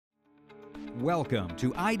Welcome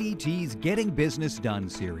to IDT's Getting Business Done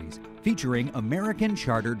series, featuring American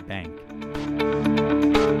Chartered Bank.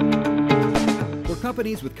 For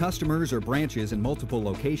companies with customers or branches in multiple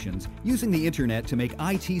locations, using the internet to make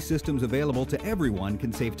IT systems available to everyone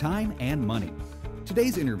can save time and money.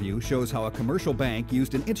 Today's interview shows how a commercial bank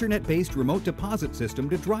used an internet-based remote deposit system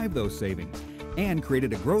to drive those savings and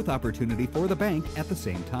created a growth opportunity for the bank at the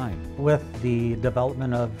same time. With the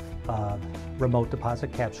development of remote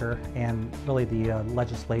deposit capture and really the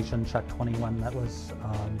legislation, Check 21, that was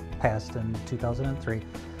passed in 2003,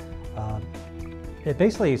 it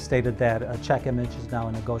basically stated that a check image is now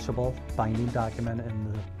a negotiable binding document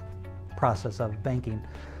in the process of banking.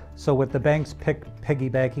 So with the banks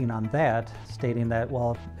piggybacking on that, stating that,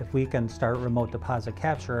 well, if we can start remote deposit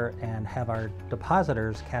capture and have our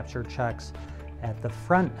depositors capture checks at the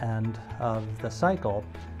front end of the cycle,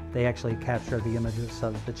 they actually capture the images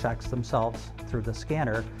of the checks themselves through the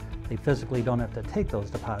scanner. They physically don't have to take those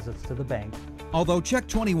deposits to the bank. Although Check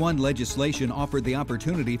 21 legislation offered the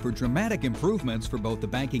opportunity for dramatic improvements for both the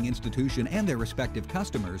banking institution and their respective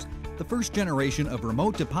customers, the first generation of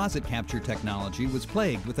remote deposit capture technology was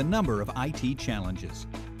plagued with a number of IT challenges.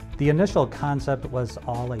 The initial concept was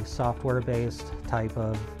all a software-based type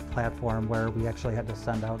of platform where we actually had to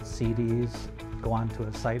send out CDs, go on to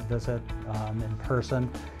a site visit in person,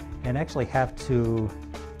 and actually have to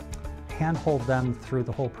handhold them through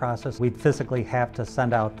the whole process. We'd physically have to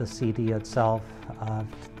send out the CD itself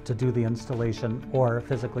to do the installation or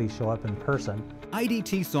physically show up in person.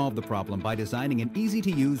 IDT solved the problem by designing an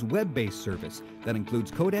easy-to-use web-based service that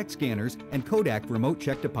includes Kodak scanners and Kodak remote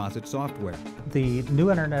check deposit software. The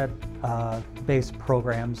new internet-based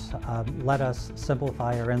programs let us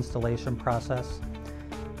simplify our installation process.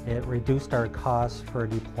 It reduced our costs for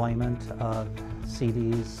deployment of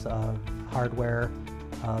CDs, of hardware,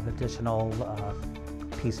 of additional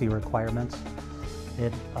PC requirements.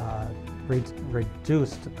 It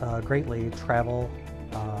reduced greatly travel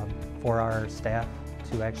for our staff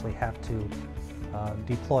to actually have to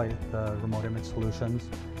deploy the remote image solutions.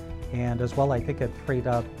 And as well, I think it freed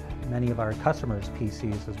up many of our customers'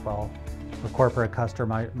 PCs as well. A corporate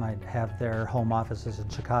customer might have their home offices in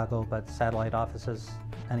Chicago, but satellite offices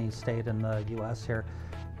any state in the US here.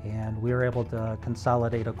 And we were able to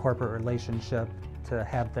consolidate a corporate relationship to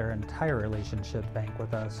have their entire relationship bank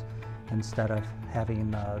with us instead of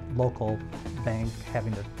having a local bank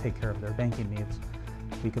having to take care of their banking needs.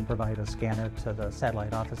 We can provide a scanner to the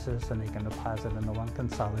satellite offices and they can deposit into one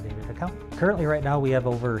consolidated account. Currently right now we have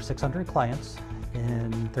over 600 clients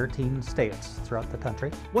in 13 states throughout the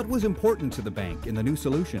country. What was important to the bank in the new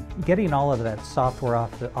solution? Getting all of that software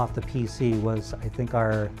off the PC was, I think,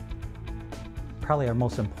 probably our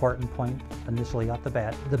most important point initially off the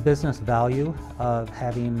bat. The business value of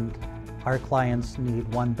having our clients need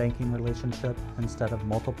one banking relationship instead of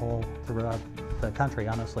multiple throughout the country,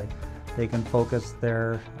 honestly. They can focus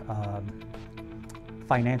their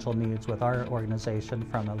financial needs with our organization,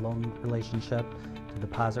 from a loan relationship to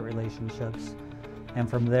deposit relationships. And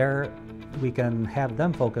from there, we can have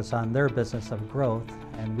them focus on their business of growth,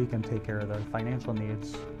 and we can take care of their financial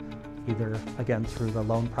needs, either, again, through the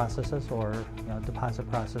loan processes or deposit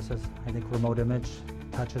processes. I think remote image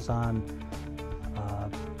touches on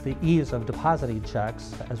the ease of depositing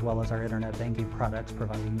checks, as well as our internet banking products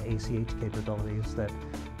providing ACH capabilities that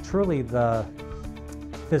truly the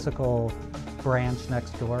physical branch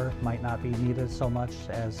next door might not be needed so much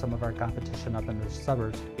as some of our competition up in the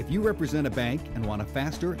suburbs. If you represent a bank and want a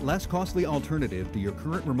faster, less costly alternative to your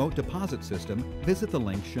current remote deposit system, visit the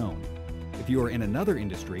link shown. If you are in another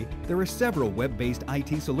industry, there are several web-based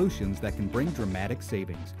IT solutions that can bring dramatic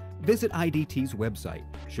savings. Visit IDT's website,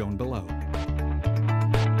 shown below.